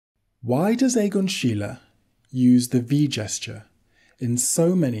Why does Egon Schiele use the V gesture in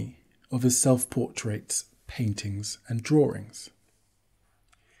so many of his self-portraits, paintings and drawings?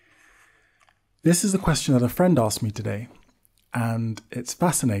 This is a question that a friend asked me today, and it's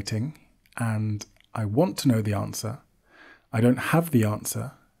fascinating, and I want to know the answer. I don't have the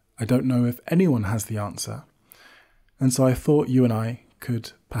answer. I don't know if anyone has the answer. And so I thought you and I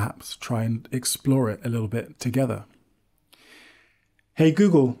could perhaps try and explore it a little bit together. Hey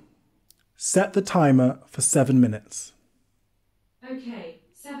Google, set the timer for 7 minutes. Okay,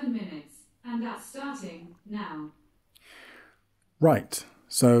 7 minutes, and that's starting now. Right,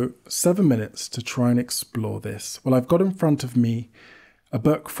 so 7 minutes to try and explore this. Well, I've got in front of me a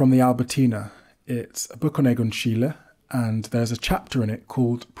book from the Albertina. It's a book on Egon Schiele, and there's a chapter in it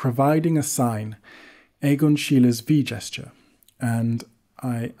called Providing a Sign, Egon Schiele's V gesture. And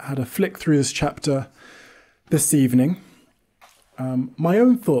I had a flick through this chapter this evening. My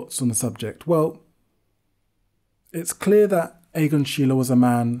own thoughts on the subject. Well, it's clear that Egon Schiele was a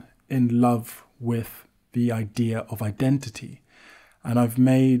man in love with the idea of identity. And I've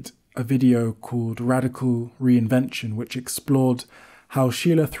made a video called Radical Reinvention, which explored how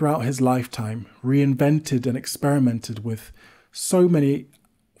Schiele throughout his lifetime reinvented and experimented with so many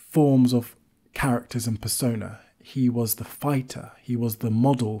forms of characters and persona. He was the fighter, he was the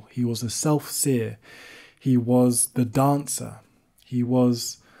model, he was the self-seer, he was the dancer, he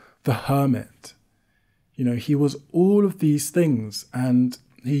was the hermit. You know, he was all of these things, and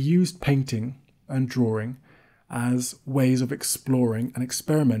he used painting and drawing as ways of exploring and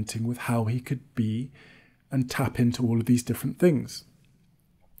experimenting with how he could be and tap into all of these different things.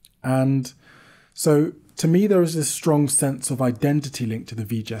 And so to me, there is this strong sense of identity linked to the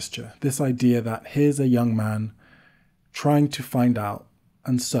V gesture. This idea that here's a young man trying to find out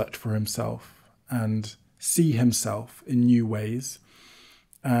and search for himself and see himself in new ways.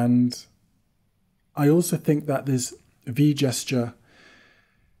 And I also think that this V gesture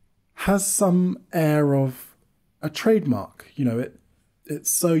has some air of a trademark. You know,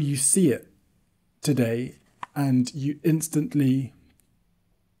 it's so you see it today and you instantly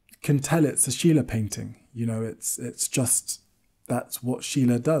can tell it's a Schiele painting. You know, it's just, that's what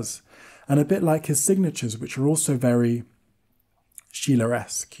Schiele does. And a bit like his signatures, which are also very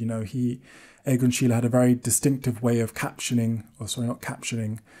Schiele-esque. You know, Egon Schiele had a very distinctive way of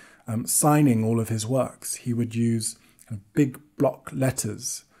signing all of his works. He would use kind of big block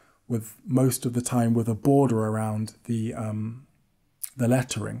letters, with most of the time with a border around the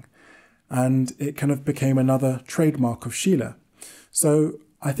lettering. And it kind of became another trademark of Schiele. So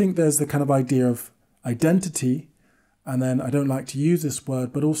I think there's the kind of idea of identity, and then I don't like to use this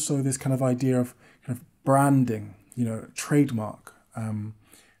word, but also this kind of idea of kind of branding, you know, trademark,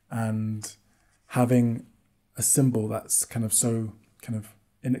 and having a symbol that's kind of so kind of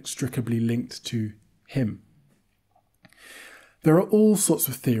inextricably linked to him. There are all sorts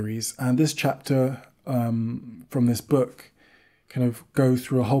of theories, and this chapter from this book kind of go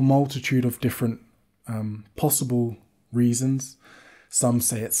through a whole multitude of different possible reasons. Some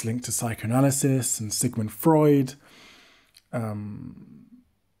say it's linked to psychoanalysis and Sigmund Freud.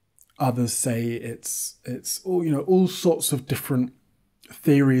 Others say it's all, you know, all sorts of different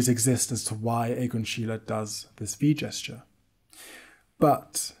theories exist as to why Egon Schiele does this V gesture.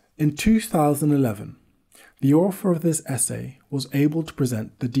 But in 2011, the author of this essay was able to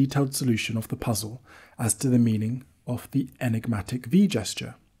present the detailed solution of the puzzle as to the meaning of the enigmatic V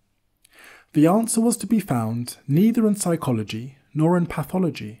gesture. The answer was to be found neither in psychology nor in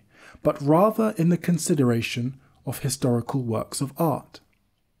pathology, but rather in the consideration of historical works of art.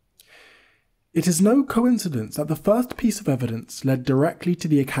 It is no coincidence that the first piece of evidence led directly to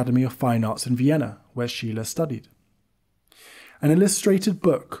the Academy of Fine Arts in Vienna, where Schiele studied. An illustrated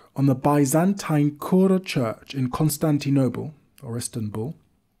book on the Byzantine Kura Church in Constantinople, or Istanbul,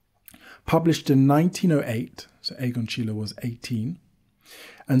 published in 1908, so Egon Schiele was 18,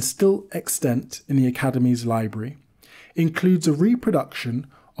 and still extant in the Academy's library, includes a reproduction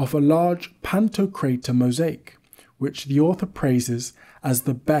of a large Pantocrator mosaic, which the author praises as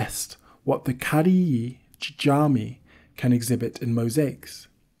the best what the Kariyi Chijami can exhibit in mosaics.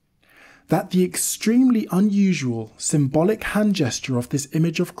 That the extremely unusual symbolic hand gesture of this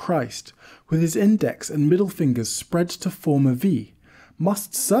image of Christ, with his index and middle fingers spread to form a V,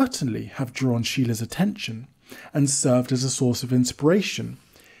 must certainly have drawn Schiele's attention and served as a source of inspiration,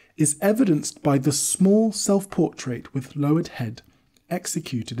 is evidenced by the small self-portrait with lowered head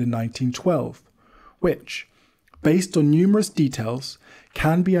executed in 1912, which, based on numerous details,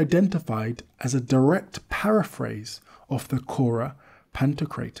 can be identified as a direct paraphrase of the Kora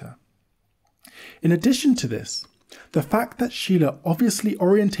Pantocrator. In addition to this, The fact that Schiele obviously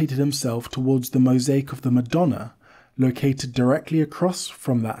orientated himself towards the mosaic of the Madonna, located directly across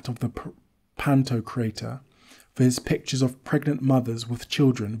from that of the Panto crater, for his pictures of pregnant mothers with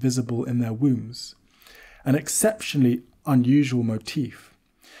children visible in their wombs, an exceptionally unusual motif,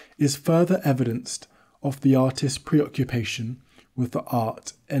 is further evidenced of the artist's preoccupation with the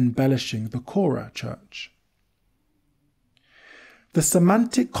art embellishing the Cora church. The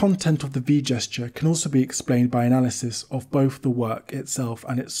semantic content of the V gesture can also be explained by analysis of both the work itself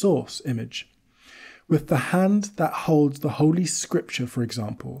and its source image. With the hand that holds the Holy Scripture, for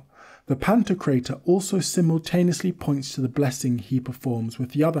example, the Pantocrator also simultaneously points to the blessing he performs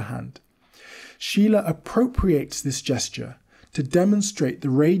with the other hand. Schiele appropriates this gesture to demonstrate the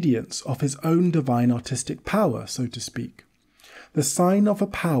radiance of his own divine artistic power, so to speak. The sign of a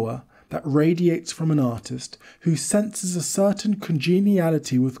power that radiates from an artist who senses a certain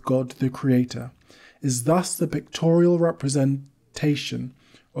congeniality with God the Creator is thus the pictorial representation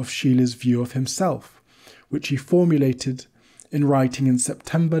of Schiele's view of himself, which he formulated in writing in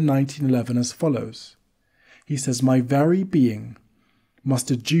September 1911 as follows. He says, "My very being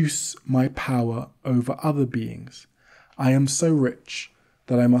must adduce my power over other beings. I am so rich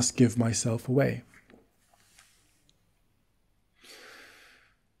that I must give myself away."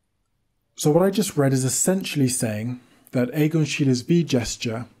 So what I just read is essentially saying that Egon Schiele's V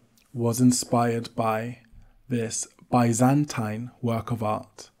gesture was inspired by this Byzantine work of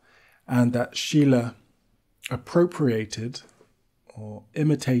art, and that Schiele appropriated or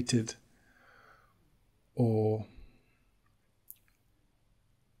imitated or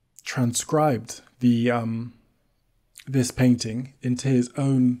transcribed this painting into his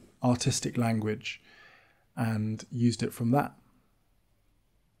own artistic language and used it from that.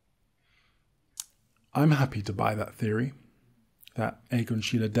 I'm happy to buy that theory, that Egon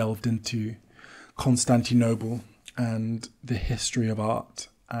Schiele delved into Constantinople and the history of art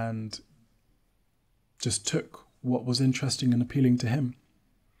and just took what was interesting and appealing to him.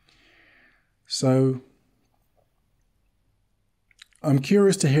 So I'm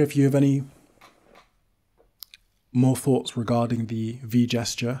curious to hear if you have any more thoughts regarding the V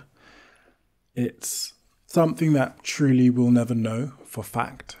gesture. It's something that truly we'll never know for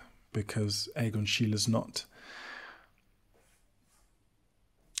fact, because Egon Schiele's not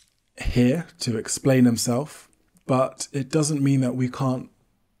here to explain himself, but it doesn't mean that we can't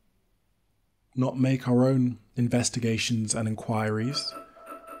not make our own investigations and inquiries.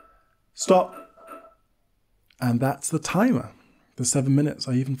 Stop! And that's the timer. The 7 minutes,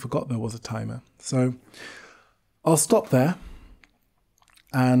 I even forgot there was a timer. So I'll stop there,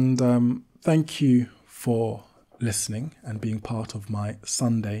 and thank you for listening and being part of my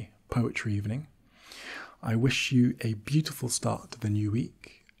Sunday poetry evening. I wish you a beautiful start to the new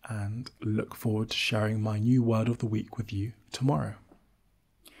week and look forward to sharing my new word of the week with you tomorrow.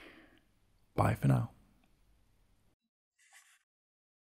 Bye for now.